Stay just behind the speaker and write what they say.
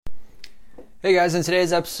Hey guys, in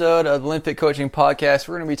today's episode of the Olympic Coaching Podcast,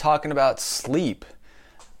 we're going to be talking about sleep.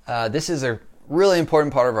 This is a really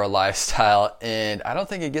important part of our lifestyle, and I don't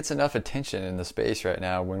think it gets enough attention in the space right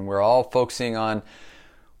now when we're all focusing on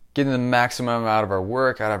getting the maximum out of our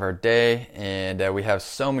work, out of our day, and we have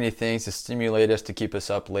so many things to stimulate us to keep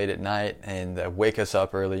us up late at night and wake us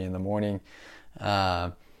up early in the morning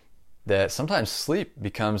that sometimes sleep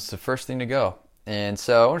becomes the first thing to go. And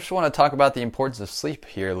so I just want to talk about the importance of sleep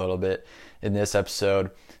here a little bit in this episode.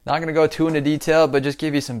 Not going to go too into detail, but just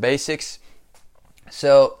give you some basics.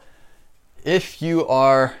 So if you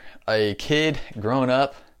are a kid growing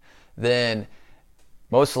up, then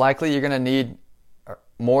most likely you're going to need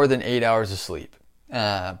more than 8 hours of sleep.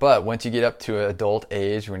 But once you get up to adult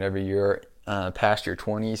age, whenever you're past your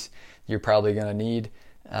 20s, you're probably going to need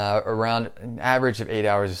around an average of 8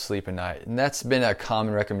 hours of sleep a night. And that's been a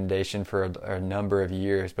common recommendation for a number of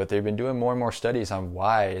years, but they've been doing more and more studies on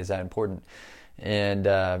why is that important. And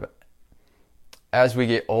as we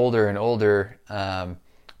get older and older,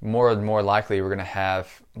 more and more likely we're going to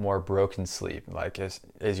have more broken sleep. Like as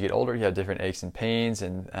you get older, you have different aches and pains,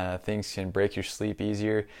 and things can break your sleep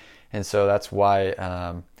easier. And so that's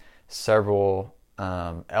why several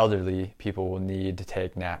elderly people will need to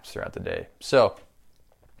take naps throughout the day.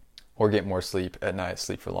 Or get more sleep at night,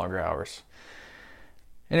 sleep for longer hours.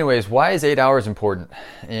 Anyways, why is 8 hours important?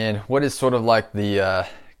 And what is sort of like the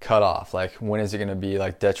cutoff? Like when is it going to be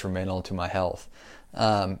like detrimental to my health?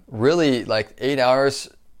 Really, like 8 hours,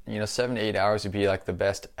 7 to 8 hours would be like the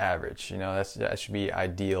best average. That should be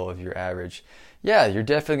ideal of your average. Yeah, you're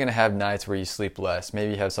definitely going to have nights where you sleep less.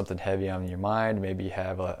 Maybe you have something heavy on your mind. Maybe you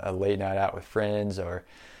have a late night out with friends, or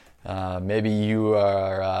maybe you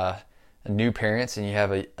are new parents and you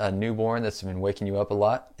have a newborn that's been waking you up a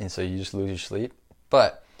lot, and so you just lose your sleep.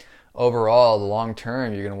 But overall, the long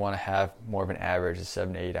term, you're going to want to have more of an average of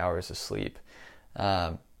 7 to 8 hours of sleep.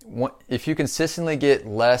 If you consistently get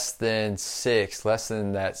less than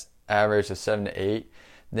that average of 7 to 8,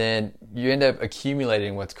 then you end up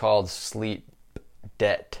accumulating what's called sleep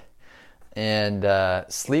debt. And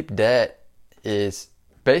sleep debt is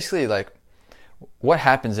basically like what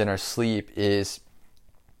happens in our sleep is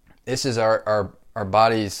this is our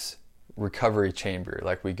body's recovery chamber.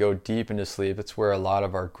 Like we go deep into sleep. It's where a lot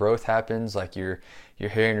of our growth happens. Like your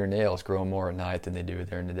hair and your nails grow more at night than they do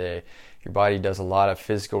during the day. Your body does a lot of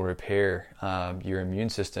physical repair. Your immune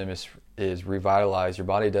system is revitalized. Your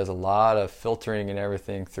body does a lot of filtering and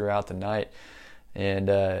everything throughout the night.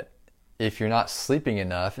 And if you're not sleeping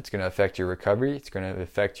enough, it's going to affect your recovery. It's going to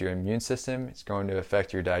affect your immune system. It's going to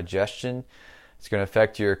affect your digestion. It's going to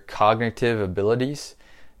affect your cognitive abilities.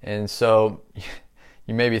 And so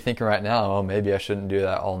you may be thinking right now, oh, maybe I shouldn't do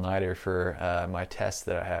that all-nighter for my test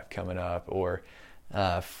that I have coming up, or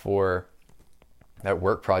for that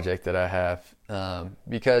work project that I have.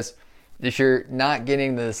 Because if you're not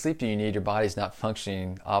getting the sleep that you need, your body's not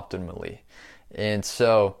functioning optimally. And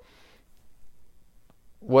so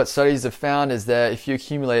what studies have found is that if you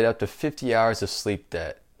accumulate up to 50 hours of sleep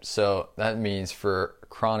debt, so that means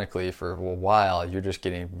chronically for a while, you're just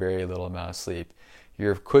getting very little amount of sleep,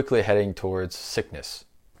 you're quickly heading towards sickness.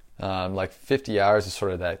 Like 50 hours is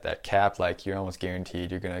sort of that cap, like you're almost guaranteed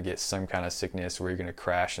you're going to get some kind of sickness where you're going to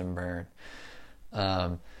crash and burn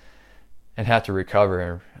and have to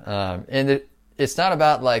recover. And it's not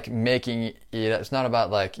about like it's not about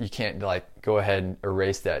like you can't like go ahead and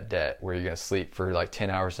erase that debt where you're going to sleep for like 10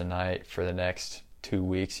 hours a night for the next 2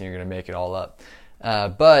 weeks and you're going to make it all up.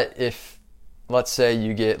 But if let's say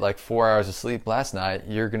you get like 4 hours of sleep last night,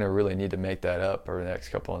 you're going to really need to make that up over the next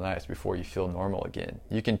couple of nights before you feel normal again.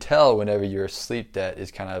 You can tell whenever your sleep debt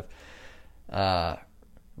is kind of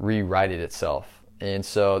rewrited itself. And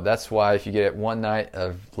so that's why if you get one night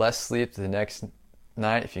of less sleep the next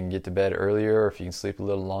night, if you can get to bed earlier, or if you can sleep a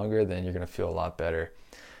little longer, then you're going to feel a lot better.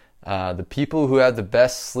 The people who have the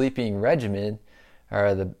best sleeping regimen,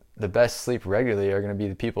 or the best sleep regularly, are going to be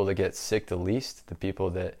the people that get sick the least, the people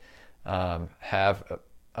that have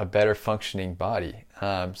a better functioning body.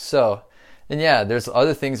 There's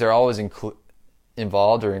other things that are always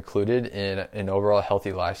involved or included in an overall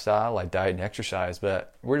healthy lifestyle, like diet and exercise,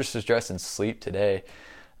 but we're just addressing sleep today.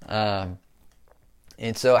 And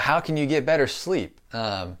so how can you get better sleep?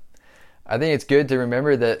 I think it's good to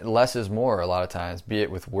remember that less is more a lot of times, be it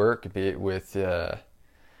with work, be it with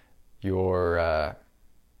your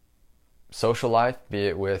social life, be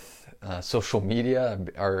it with social media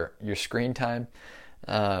or your screen time.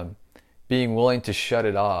 Being willing to shut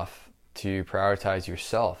it off to prioritize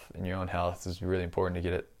yourself and your own health is really important to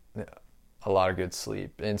get a lot of good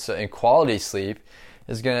sleep. And quality sleep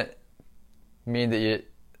is going to mean that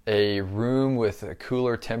a room with a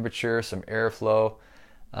cooler temperature, some airflow,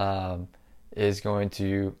 is going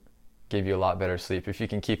to give you a lot better sleep. If you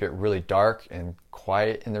can keep it really dark and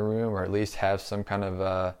quiet in the room, or at least have some kind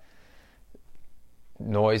of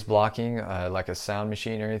noise blocking, like a sound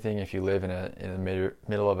machine or anything, if you live in the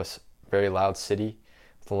middle of a very loud city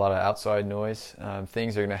with a lot of outside noise,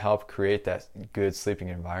 things are going to help create that good sleeping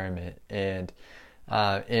environment. And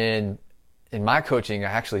in my coaching, I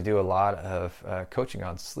actually do a lot of coaching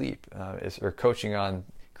on sleep, or coaching on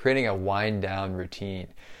creating a wind down routine,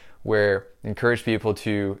 where I encourage people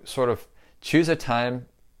to sort of choose a time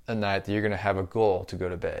a night that you're going to have a goal to go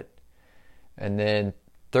to bed. And then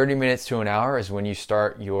 30 minutes to an hour is when you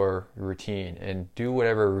start your routine, and do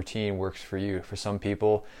whatever routine works for you. For some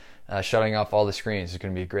people, shutting off all the screens is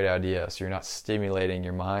going to be a great idea, so you're not stimulating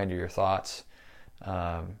your mind or your thoughts,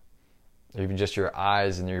 or even just your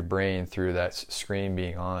eyes and your brain through that screen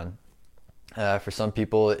being on. For some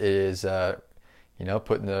people, it is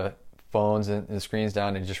putting the phones and the screens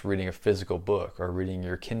down and just reading a physical book, or reading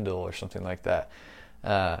your Kindle or something like that.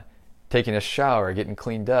 Taking a shower, getting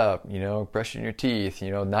cleaned up, brushing your teeth,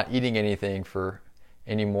 not eating anything for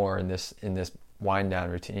anymore in this wind down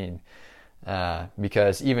routine,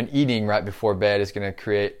 because even eating right before bed is going to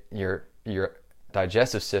create your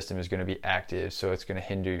digestive system is going to be active, so it's going to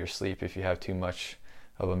hinder your sleep if you have too much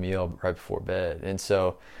of a meal right before bed. And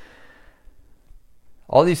so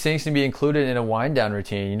all these things can be included in a wind down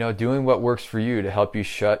routine, doing what works for you to help you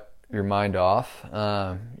shut your mind off.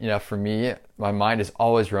 For me, my mind is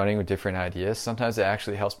always running with different ideas. Sometimes it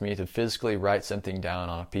actually helps me to physically write something down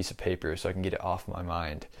on a piece of paper so I can get it off my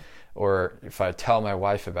mind. Or if I tell my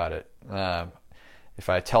wife about it, if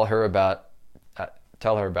I tell her about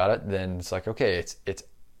it, then it's like, okay, it's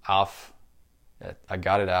off. I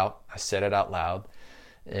got it out. I said it out loud.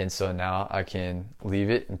 And so now I can leave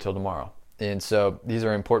it until tomorrow. And so these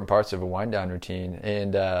are important parts of a wind down routine.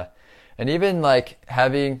 And even like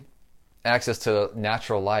having access to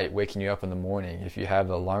natural light, waking you up in the morning. If you have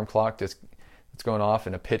the alarm clock that's going off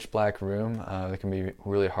in a pitch black room, it can be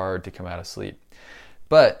really hard to come out of sleep.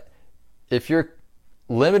 But if you're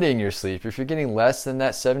limiting your sleep, if you're getting less than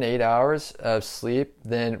that 7 to 8 hours of sleep,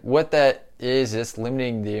 then what that is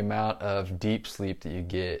limiting the amount of deep sleep that you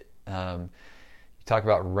get. You talk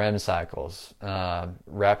about REM cycles,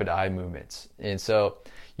 rapid eye movements. And so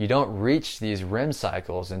you don't reach these REM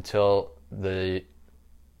cycles until the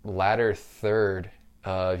latter third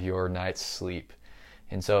of your night's sleep.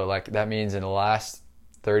 And so that means in the last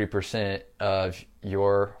 30% of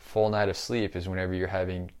your full night of sleep is whenever you're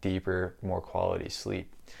having deeper, more quality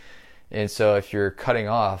sleep. And so if you're cutting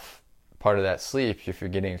off part of that sleep, if you're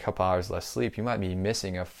getting a couple hours less sleep, you might be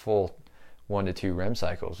missing a full 1 to 2 REM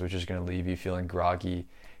cycles, which is going to leave you feeling groggy,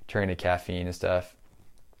 turning to caffeine and stuff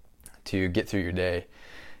to get through your day.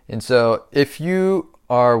 And so if you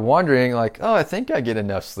are wondering I think I get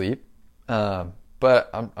enough sleep, but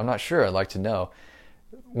I'm not sure, I'd like to know.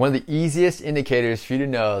 One of the easiest indicators for you to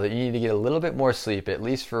know that you need to get a little bit more sleep, at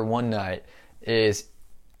least for one night, is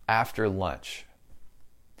after lunch.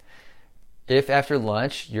 If after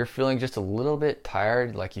lunch you're feeling just a little bit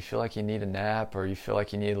tired, like you feel like you need a nap, or you feel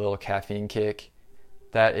like you need a little caffeine kick,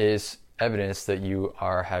 that is evidence that you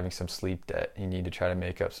are having some sleep debt. You need to try to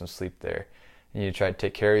make up some sleep there. You need to try to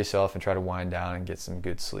take care of yourself and try to wind down and get some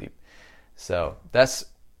good sleep. So that's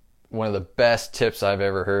one of the best tips I've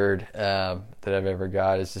ever heard, that I've ever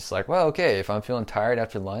got, is just okay, if I'm feeling tired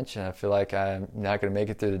after lunch and I feel like I'm not going to make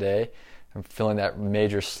it through the day, I'm feeling that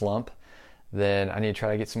major slump, then I need to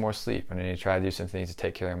try to get some more sleep, and I need to try to do some things to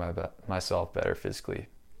take care of myself better physically.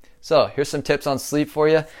 So here's some tips on sleep for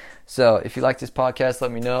you. So if you like this podcast,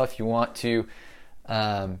 let me know. If you want to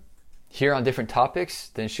hear on different topics,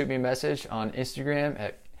 then shoot me a message on Instagram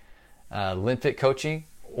at LinFit Coaching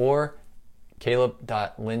or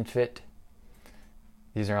caleb.linfit.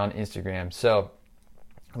 These are on Instagram. So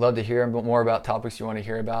I'd love to hear more about topics you want to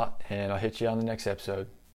hear about, and I'll hit you on the next episode.